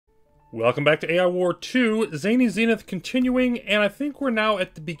Welcome back to AI War 2, Zany Zenith continuing, and I think we're now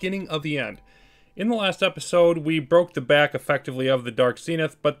at the beginning of the end. In the last episode, we broke the back effectively of the Dark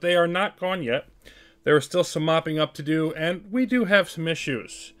Zenith, but they are not gone yet. There is still some mopping up to do, and we do have some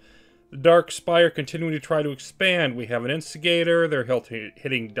issues. The Dark Spire continuing to try to expand. We have an Instigator, they're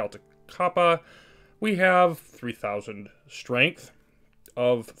hitting Delta Kappa. We have 3,000 strength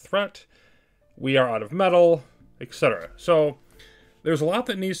of threat. We are out of metal, etc. So, there's a lot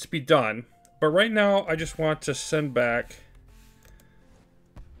that needs to be done, but right now I just want to send back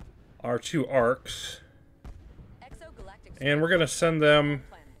our two arcs, and we're going to send them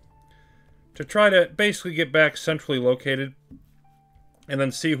to try to basically get back centrally located, and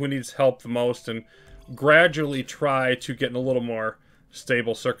then see who needs help the most, and gradually try to get in a little more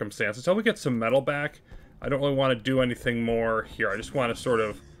stable circumstance. Until we get some metal back, I don't really want to do anything more here. I just want to sort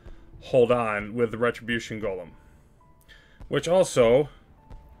of hold on with the Retribution Golem, which also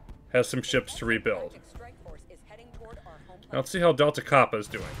has some ships to rebuild. Now let's see how Delta Kappa is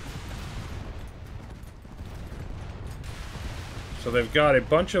doing. So they've got a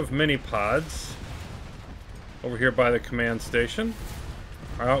bunch of mini-pods over here by the command station.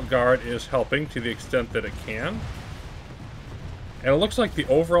 Our outguard is helping to the extent that it can. And it looks like the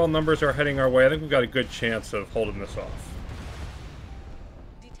overall numbers are heading our way. I think we've got a good chance of holding this off.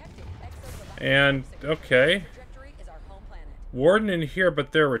 And, okay. Warden in here,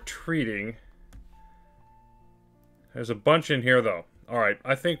 but they're retreating. There's a bunch in here, though. Alright,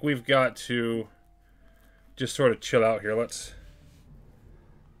 I think we've got to just sort of chill out here. Let's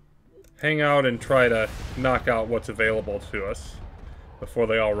hang out and try to knock out what's available to us before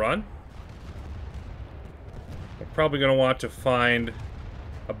they all run. We're probably going to want to find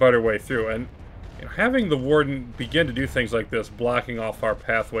a better way through. And you know, having the Warden begin to do things like this, blocking off our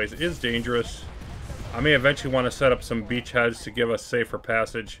pathways, is dangerous. I may eventually want to set up some beachheads to give us safer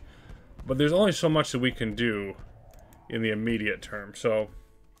passage, but there's only so much that we can do in the immediate term. So,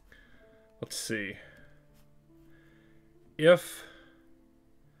 let's see. If,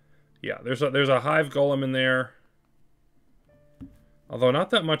 yeah, there's a hive golem in there, although not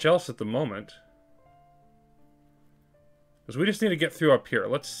that much else at the moment, because we just need to get through up here.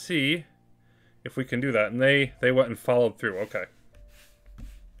 Let's see if we can do that. And they went and followed through. Okay.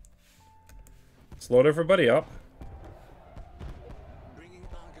 Let's load everybody up.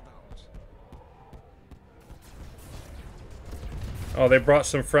 Oh, they brought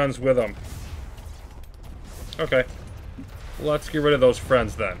some friends with them. Okay. Let's get rid of those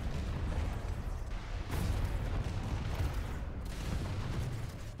friends then.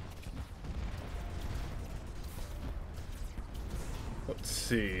 Let's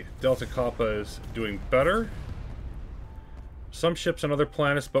see. Delta Kappa is doing better. Some ships on other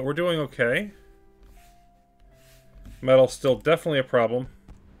planets, but we're doing okay. Metal's still definitely a problem.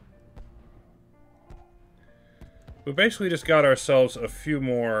 We basically just got ourselves a few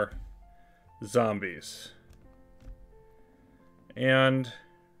more zombies. And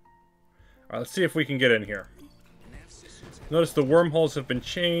let's see if we can get in here. Notice the wormholes have been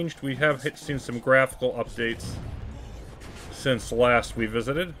changed. We have seen some graphical updates since last we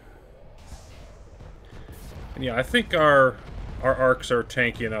visited. And yeah, I think our arcs are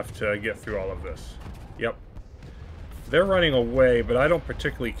tanky enough to get through all of this. Yep. They're running away, but I don't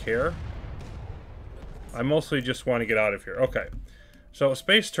particularly care. I mostly just want to get out of here. Okay. So,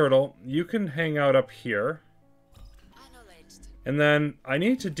 Space Turtle, you can hang out up here. And then I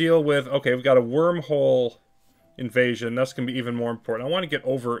need to deal with... Okay, we've got a wormhole invasion. That's going to be even more important. I want to get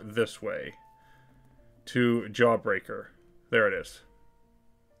over this way to Jawbreaker. There it is.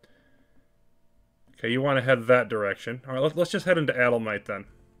 Okay, you want to head that direction. Alright, let's just head into Adelmite then.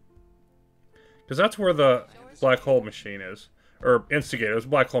 Because that's where the Black Hole Machine is. Or Instigator. There's a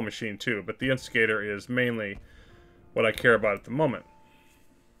Black Hole Machine too, but the Instigator is mainly what I care about at the moment.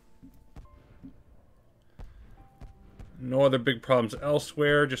 No other big problems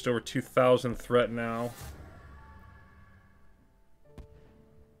elsewhere. Just over 2,000 threat now.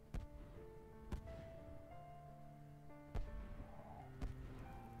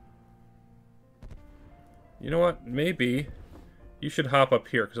 You know what? Maybe you should hop up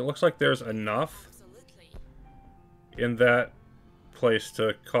here, because it looks like there's enough in that place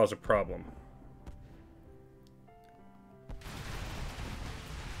to cause a problem.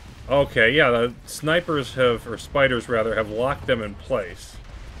 Okay, yeah, the snipers have, or spiders rather, have locked them in place.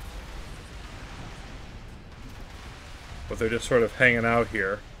 But they're just sort of hanging out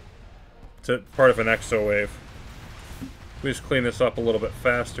here. It's part of an exo wave. We just clean this up a little bit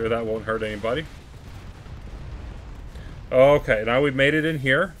faster, that won't hurt anybody. Okay, now we've made it in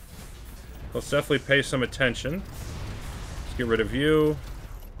here. Let's definitely pay some attention. Let's get rid of you.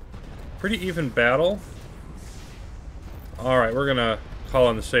 Pretty even battle. Alright, we're gonna call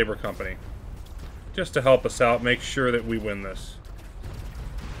on the Saber Company. Just to help us out, make sure that we win this.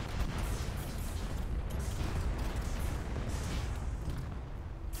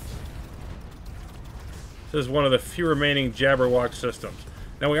 This is one of the few remaining Jabberwock systems.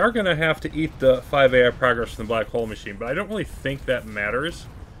 Now we are going to have to eat the 5 AI progress from the Black Hole Machine, but I don't really think that matters.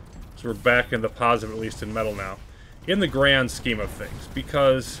 So we're back in the positive, at least in metal now. In the grand scheme of things,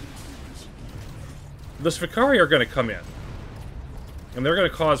 because the Svikari are going to come in. And they're going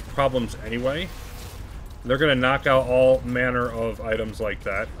to cause problems anyway. They're going to knock out all manner of items like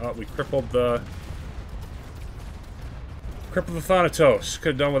that. We crippled the Thanatos. Could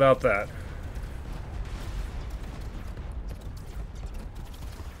have done without that.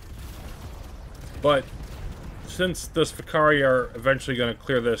 But since the Svikari are eventually going to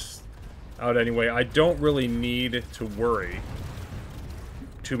clear this out anyway, I don't really need to worry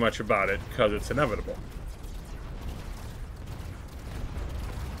too much about it, because it's inevitable.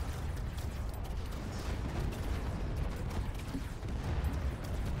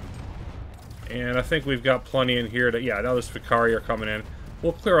 And I think we've got plenty in here to... Yeah, now the Svikari are coming in.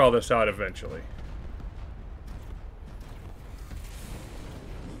 We'll clear all this out eventually.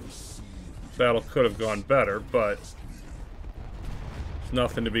 Battle could have gone better, but it's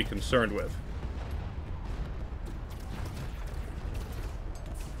nothing to be concerned with.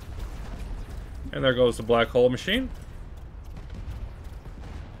 And there goes the Black Hole Machine.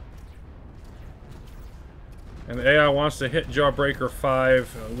 And the AI wants to hit Jawbreaker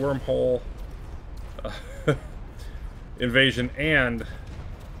 5, Wormhole, Invasion, and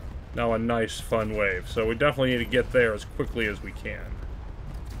now a nice fun wave. So we definitely need to get there as quickly as we can.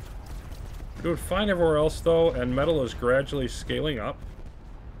 Doing fine everywhere else, though, and metal is gradually scaling up.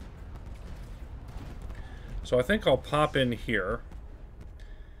 So I think I'll pop in here.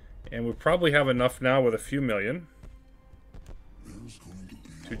 And we probably have enough now with a few million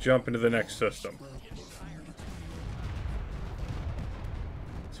to jump into the next system.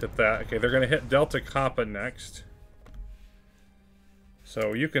 Let's hit that. Okay, they're going to hit Delta Kappa next.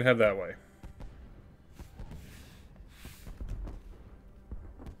 So you can head that way.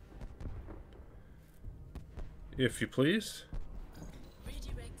 If you please.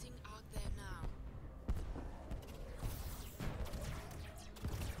 Redirecting out there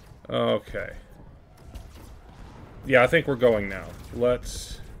now. Okay. Yeah, I think we're going now.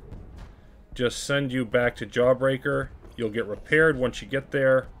 Let's just send you back to Jawbreaker. You'll get repaired once you get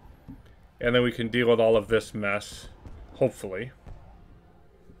there. And then we can deal with all of this mess. Hopefully.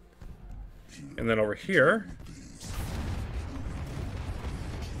 And then over here.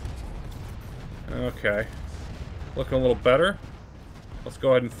 Okay. Looking a little better. Let's go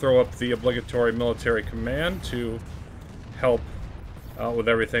ahead and throw up the obligatory military command to help out with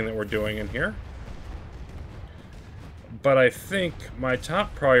everything that we're doing in here. But I think my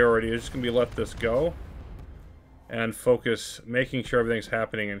top priority is just going to be let this go and focus making sure everything's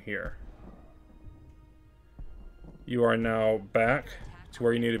happening in here. You are now back to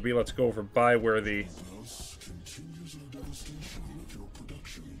where you need to be. Let's go over by where the...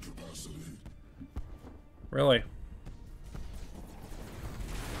 Really?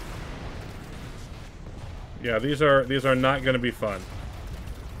 Yeah, these are not going to be fun.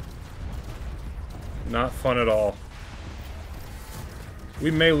 Not fun at all.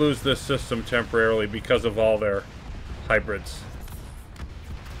 We may lose this system temporarily because of all their hybrids.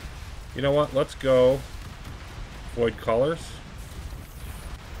 You know what? Let's go Void Callers.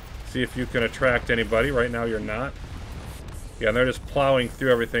 See if you can attract anybody. Right now you're not. Yeah, and they're just plowing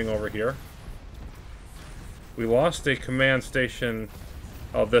through everything over here. We lost a command station.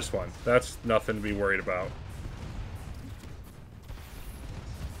 Oh, this one. That's nothing to be worried about.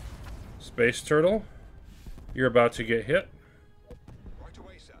 Space Turtle, you're about to get hit. Right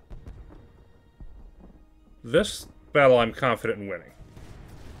away, sir. This battle I'm confident in winning.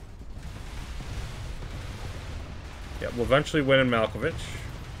 Yeah, we'll eventually win in Malkovich.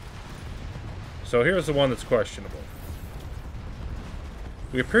 So here's the one that's questionable.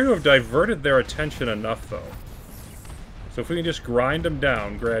 We appear to have diverted their attention enough, though. So if we can just grind them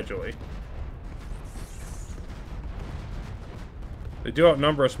down gradually. They do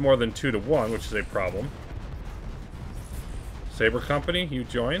outnumber us more than 2 to 1, which is a problem. Saber Company, you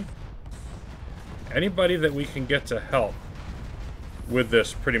join. Anybody that we can get to help with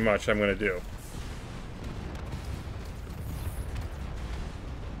this, pretty much, I'm going to do.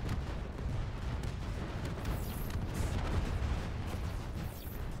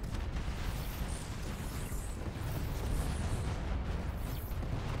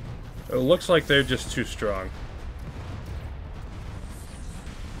 It looks like they're just too strong.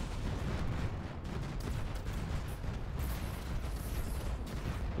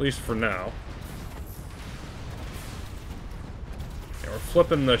 least for now. Yeah, we're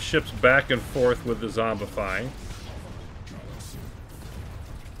flipping the ships back and forth with the zombifying.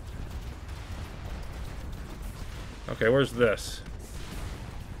 Okay, where's this?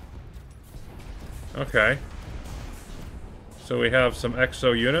 Okay. So we have some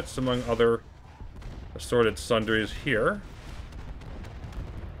exo units among other assorted sundries here.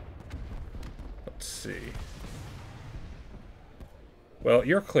 Let's see. Well,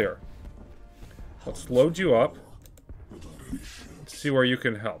 you're clear. Let's load you up. Let's see where you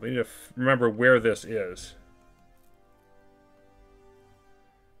can help. We need to remember where this is.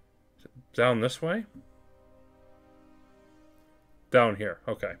 Is it down this way? Down here.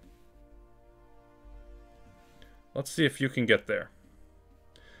 Okay. Let's see if you can get there.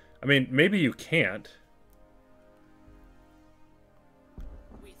 I mean, maybe you can't.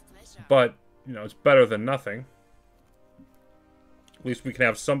 With pleasure. But, you know, it's better than nothing. At least we can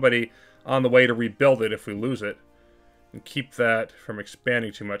have somebody on the way to rebuild it if we lose it. And keep that from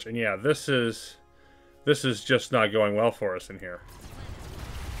expanding too much. And yeah, this is just not going well for us in here.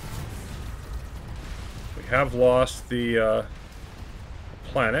 We have lost the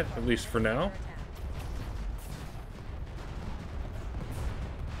planet, at least for now.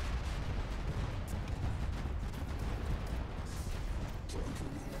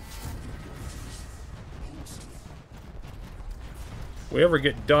 If we ever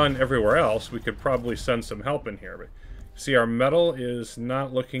get done everywhere else, we could probably send some help in here. But see, our metal is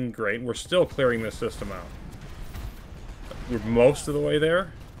not looking great. We're still clearing this system out. We're most of the way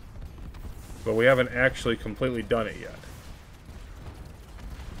there, but we haven't actually completely done it yet.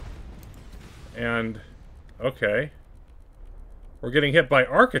 And, okay. We're getting hit by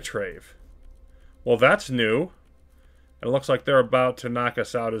Architrave. Well, that's new. And it looks like they're about to knock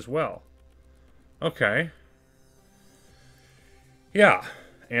us out as well. Okay. Yeah,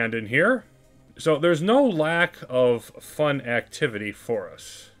 and in here, so there's no lack of fun activity for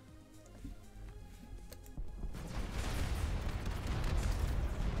us.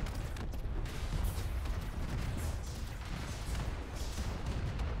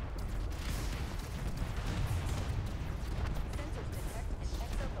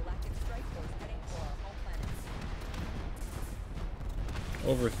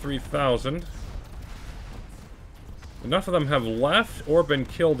 Over 3,000. Enough of them have left or been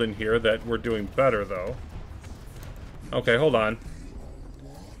killed in here that we're doing better, though. Okay, hold on.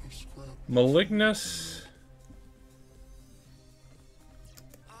 Malignus.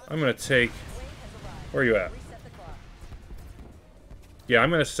 I'm gonna take... Where are you at? Yeah,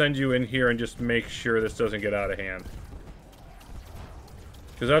 I'm gonna send you in here and just make sure this doesn't get out of hand.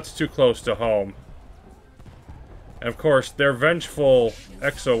 Because that's too close to home. And of course, their vengeful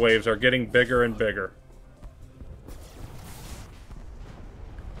exo waves are getting bigger and bigger.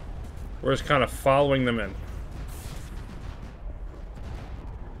 We're just kind of following them in.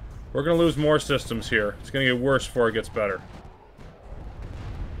 We're going to lose more systems here. It's going to get worse before it gets better.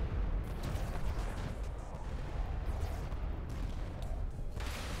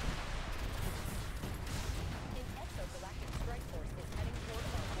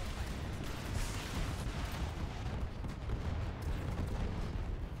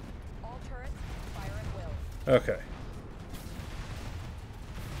 Okay.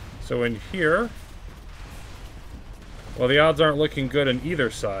 So in here, well, the odds aren't looking good on either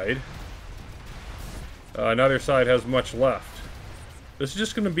side. Neither side has much left. This is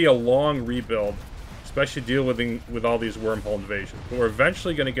just going to be a long rebuild, especially dealing with all these wormhole invasions. But we're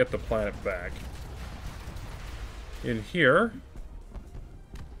eventually going to get the planet back. In here,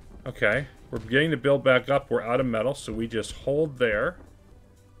 okay, we're beginning to build back up. We're out of metal, so we just hold there.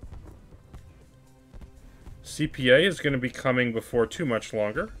 CPA is going to be coming before too much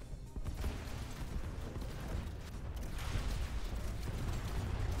longer.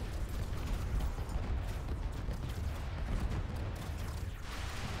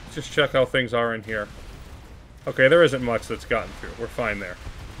 Let's just check how things are in here. Okay, there isn't much that's gotten through. We're fine there.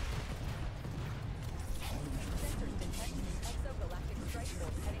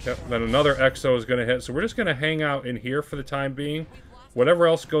 Yep, then another exo is going to hit. So we're just going to hang out in here for the time being. Whatever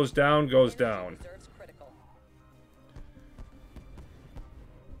else goes down, goes down.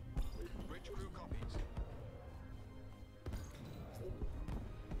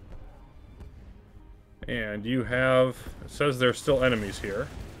 And you have... It says there's still enemies here.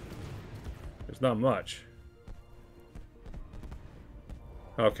 There's not much.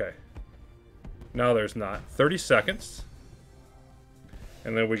 Okay. Now there's not. 30 seconds.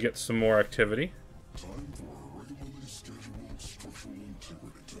 And then we get some more activity.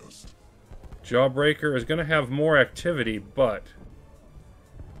 Jawbreaker is going to have more activity, but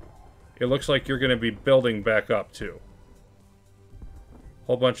It looks like you're going to be building back up, too.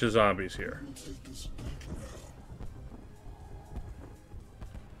 Whole bunch of zombies here.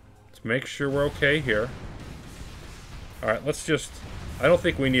 Let's make sure we're okay here. Alright, let's just... I don't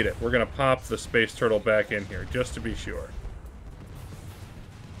think we need it. We're going to pop the space turtle back in here, just to be sure.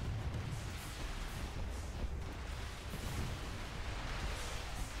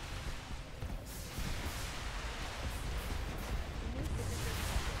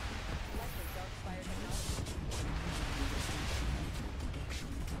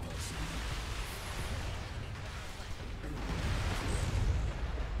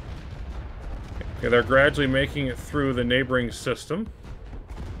 Okay, they're gradually making it through the neighboring system.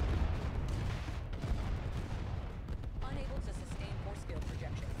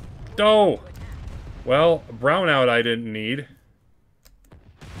 Oh! Well, brownout I didn't need.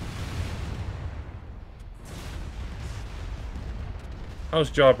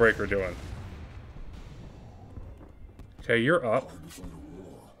 How's Jawbreaker doing? Okay, you're up.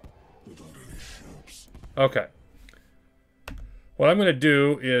 Okay. What I'm going to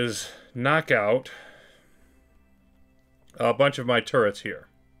do is knock out a bunch of my turrets here.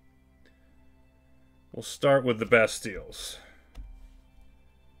 We'll start with the Bastilles.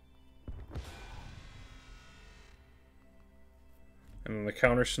 And then the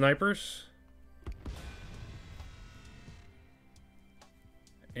counter snipers.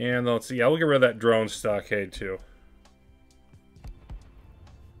 And let's see, yeah, we'll get rid of that drone stockade too.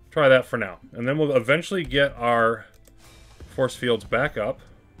 Try that for now. And then we'll eventually get our force fields back up.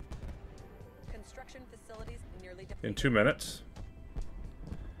 In 2 minutes.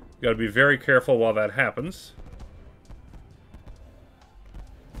 You gotta be very careful while that happens.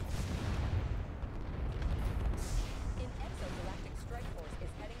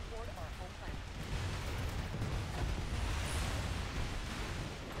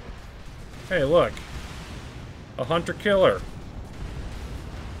 Hey, look. A hunter-killer.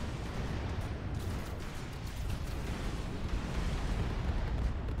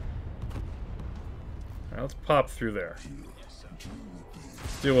 Let's pop through there.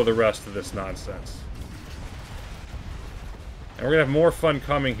 Let's deal with the rest of this nonsense. And we're gonna have more fun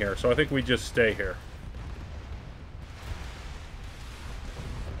coming here, so I think we just stay here.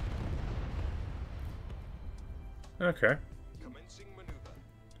 Okay.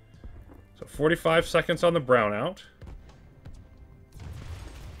 So 45 seconds on the brownout.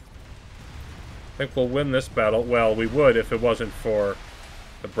 I think we'll win this battle. Well, we would if it wasn't for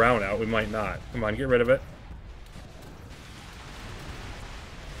the brownout. We might not. Come on, get rid of it.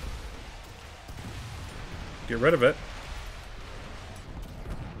 Get rid of it.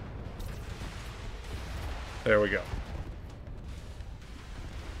 There we go.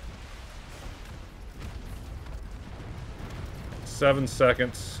 Seven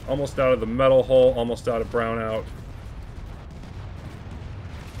seconds. Almost out of the metal hole. Almost out of brownout.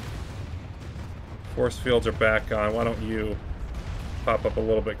 Force fields are back on. Why don't you pop up a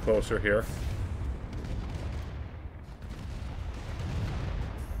little bit closer here?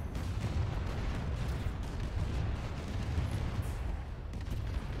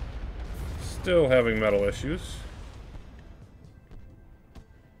 Still having metal issues.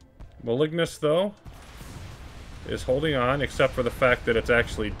 Malignus, though, is holding on, except for the fact that it's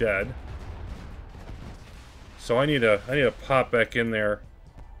actually dead. So I need to pop back in there.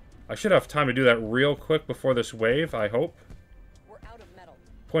 I should have time to do that real quick before this wave, I hope. We're out of metal.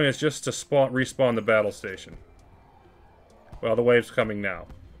 Point is just to respawn the battle station. Well, the wave's coming now.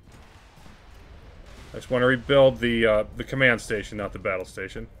 I just want to rebuild the command station, not the battle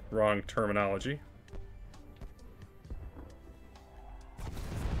station. Wrong terminology.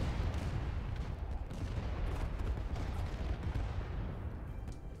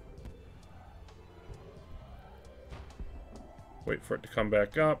 Wait for it to come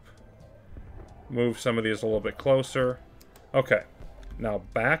back up. Move some of these a little bit closer. Okay. Now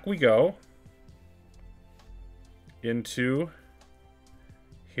back we go. Into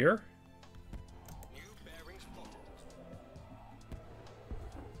here.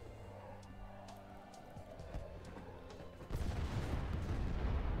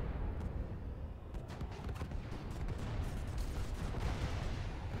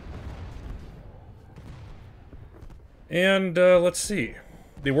 And let's see.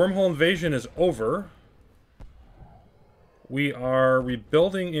 The wormhole invasion is over. We are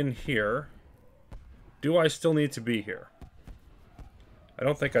rebuilding in here. Do I still need to be here? I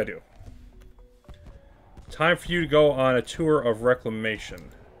don't think I do. Time for you to go on a tour of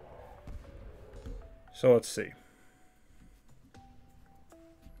reclamation. So let's see.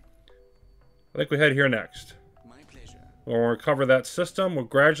 I think we head here next. My pleasure. We'll recover that system. We'll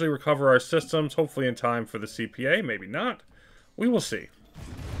gradually recover our systems, hopefully in time for the CPA. Maybe not. We will see.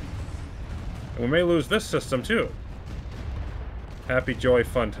 And we may lose this system, too. Happy, joy,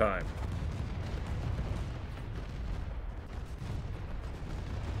 fun time.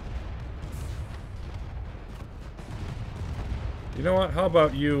 You know what? How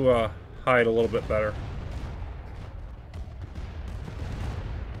about you hide a little bit better?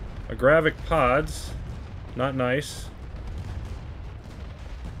 Agravic pods. Not nice.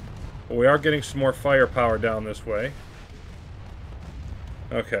 But we are getting some more firepower down this way.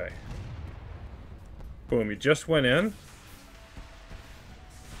 Okay. Boom, he just went in.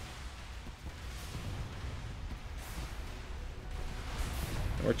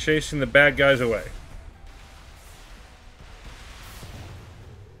 We're chasing the bad guys away.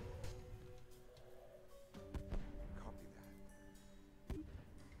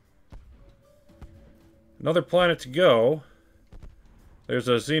 Another planet to go. There's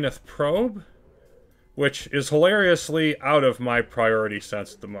a Zenith probe, which is hilariously out of my priority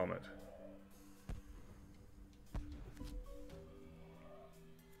sense at the moment.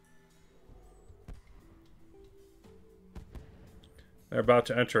 They're about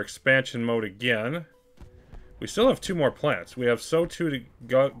to enter expansion mode again. We still have 2 more planets. We have So 2 to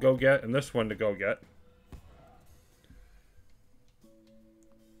go get, and this one to go get.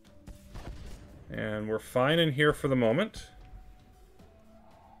 And we're fine in here for the moment.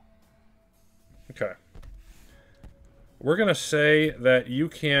 Okay. We're going to say that you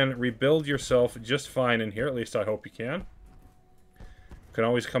can rebuild yourself just fine in here. At least I hope you can. You can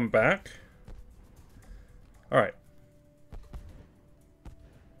always come back. Alright.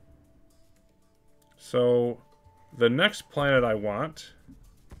 So, the next planet I want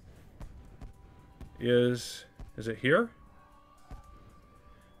is it here?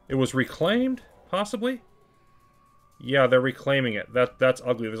 It was reclaimed, possibly? Yeah, they're reclaiming it. That's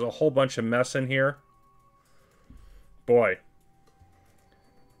ugly. There's a whole bunch of mess in here. Boy.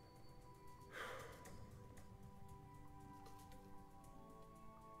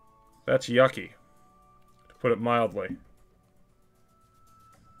 That's yucky, to put it mildly.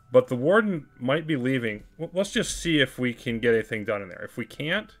 But the warden might be leaving. Let's just see if we can get anything done in there. If we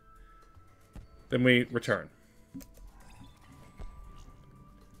can't, then we return.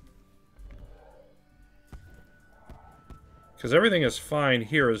 Because everything is fine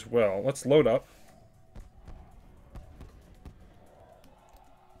here as well. Let's load up.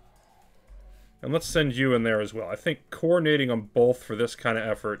 And let's send you in there as well. I think coordinating them both for this kind of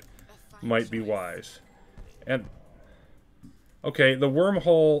effort might be wise. And okay, the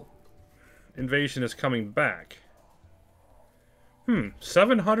wormhole invasion is coming back.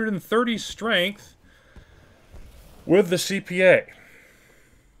 730 strength with the CPA.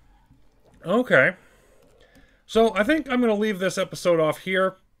 Okay. So I think I'm going to leave this episode off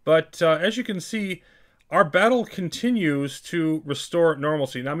here. But as you can see, our battle continues to restore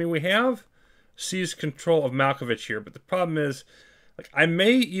normalcy. Now, I mean, we have seized control of Malkovich here, but the problem is, like, I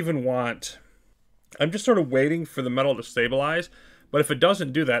may even want... I'm just sort of waiting for the metal to stabilize, but if it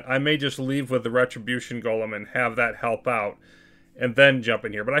doesn't do that, I may just leave with the Retribution Golem and have that help out, and then jump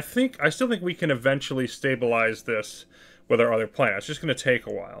in here. But I still think we can eventually stabilize this with our other plan. It's just going to take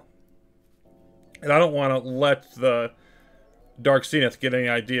a while. And I don't want to let the Dark Zenith get any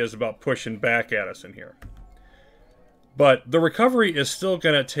ideas about pushing back at us in here. But the recovery is still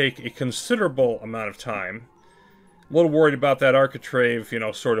going to take a considerable amount of time. A little worried about that Architrave, you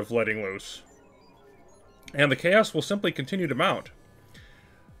know, sort of letting loose. And the chaos will simply continue to mount.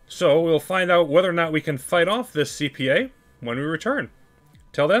 So we'll find out whether or not we can fight off this CPA when we return.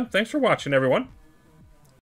 Till then, thanks for watching, everyone.